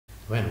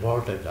When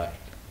Walter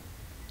died,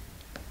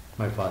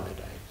 my father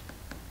died,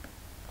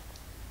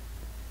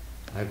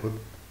 I could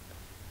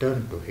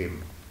turn to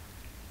him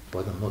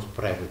for the most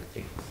private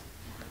things.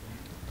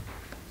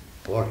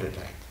 Walter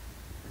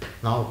died.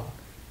 Now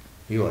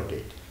you are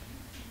dead.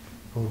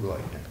 Who do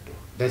I turn to?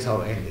 That's how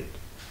it ended.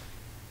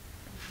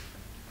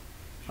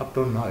 Up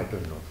to now I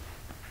don't know.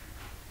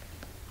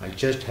 I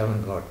just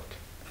haven't got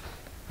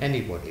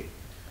anybody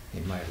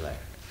in my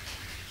life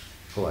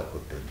who I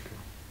could turn to.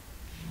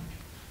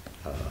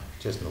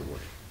 Just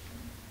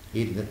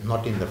nobody.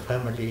 Not in the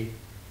family,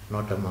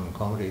 not among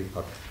comrades,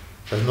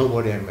 there's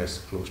nobody I'm as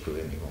close to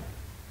anymore.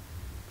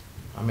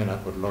 I mean,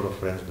 I've got a lot of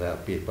friends, there are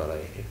people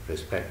I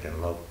respect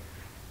and love,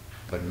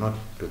 but not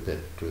to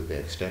the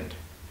extent.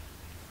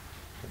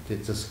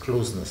 It's this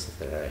closeness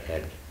that I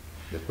had,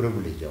 the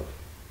privilege of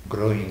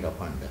growing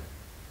up under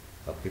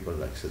people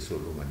like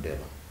Sisulu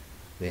Mandela,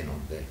 they're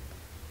not there.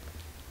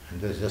 And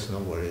there's just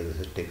nobody that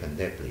has taken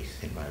their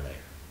place in my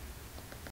life.